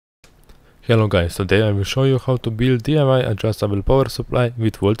Hello guys, today I will show you how to build DIY adjustable power supply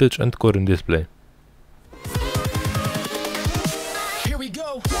with voltage and current display. Here we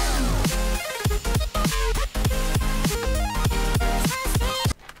go.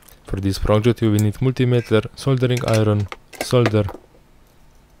 For this project you will need multimeter, soldering iron, solder,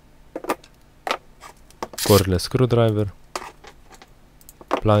 cordless screwdriver,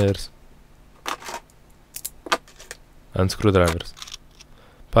 pliers and screwdrivers.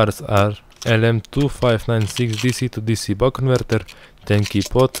 Parts are LM2596 DC-DC buck converter, 10 key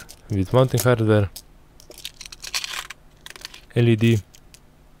pot with mounting hardware, LED,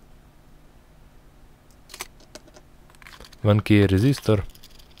 1 key resistor,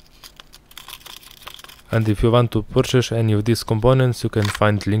 and if you want to purchase any of these components you can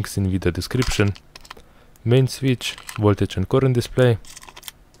find links in video description. Main switch, voltage and current display,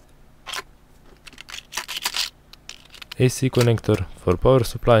 AC connector for power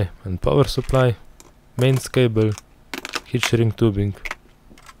supply and power supply, mains cable, heat shrink tubing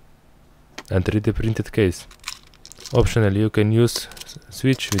and 3D printed case. Optionally you can use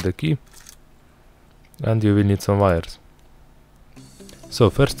switch with a key and you will need some wires. So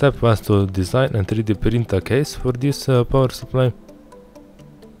first step was to design and 3D print a case for this power supply.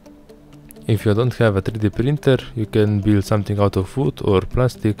 If you don't have a 3D printer you can build something out of wood or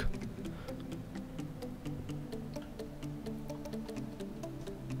plastic.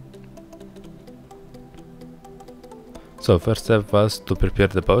 So first step was to prepare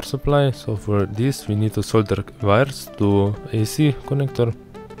the power supply, so for this we need to solder wires to AC connector.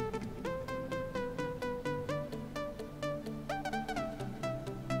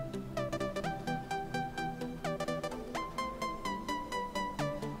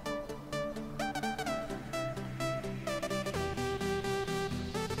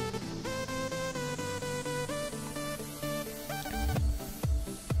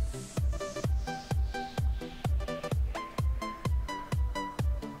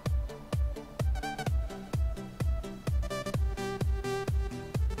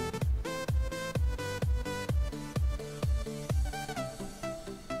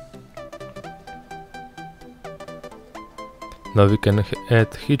 Now we can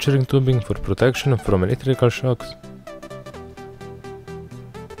add heat shrink tubing for protection from electrical shocks.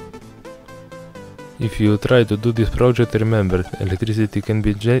 If you try to do this project, remember, electricity can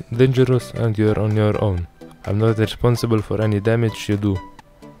be dangerous and you are on your own. I'm not responsible for any damage you do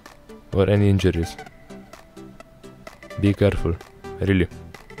or any injuries. Be careful, really.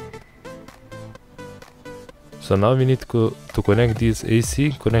 So now we need to connect this AC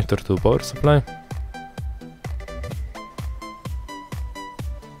connector to power supply.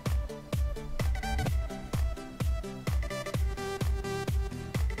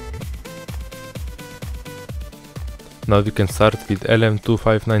 Now we can start with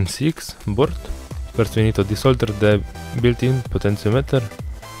LM2596 board. First we need to desolder the built-in potentiometer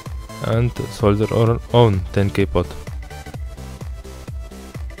and solder our own 10K pot.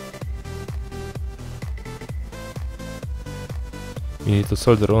 We need to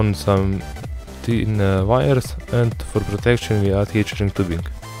solder on some thin wires, and for protection we add heat shrink tubing.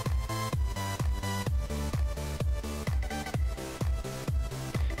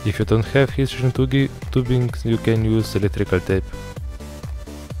 If you don't have heat shrink tubing, you can use electrical tape.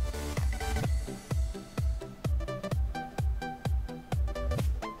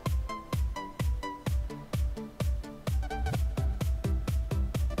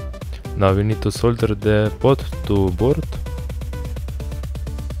 Now we need to solder the pot to board.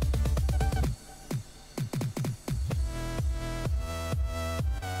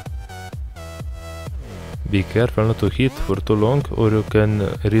 Be careful not to heat for too long or you can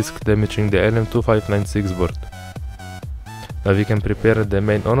risk damaging the LM2596 board. Now we can prepare the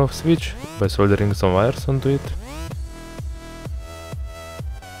main on-off switch by soldering some wires onto it.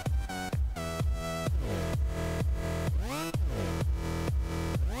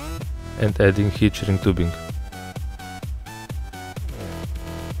 And adding heat shrink tubing.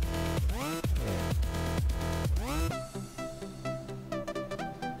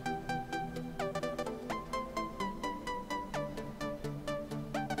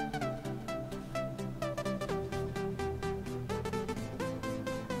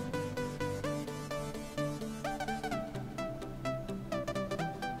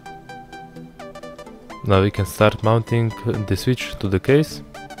 Now we can start mounting the switch to the case.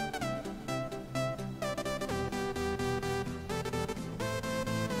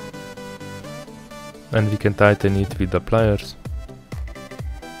 And we can tighten it with the pliers.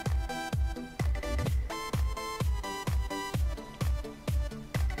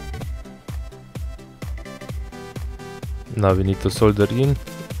 Now we need to solder in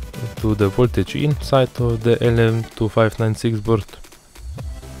to the voltage inside of the LM2596 board.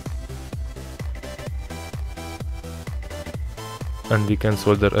 And we can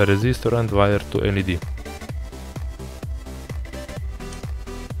solder a resistor and wire to LED.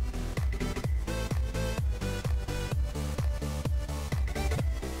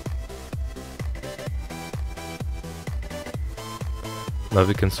 Now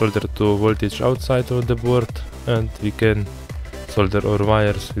we can solder to voltage outside of the board, and we can solder our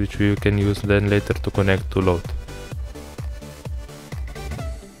wires, which we can use then later to connect to load.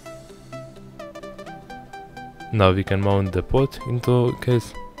 Now we can mount the pot into a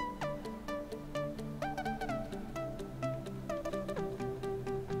case.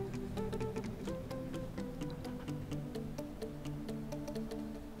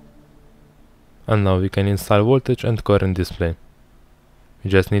 And now we can install voltage and current display. We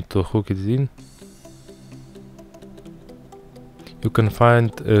just need to hook it in. You can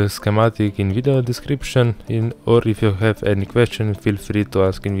find a schematic in video description, or if you have any question, feel free to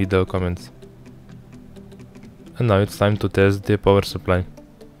ask in video comments. And now it's time to test the power supply.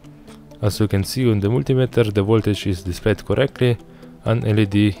 As you can see on the multimeter, the voltage is displayed correctly and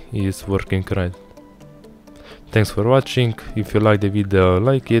LED is working right. Thanks for watching. If you like the video,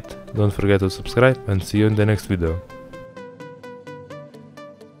 like it, don't forget to subscribe, and see you in the next video.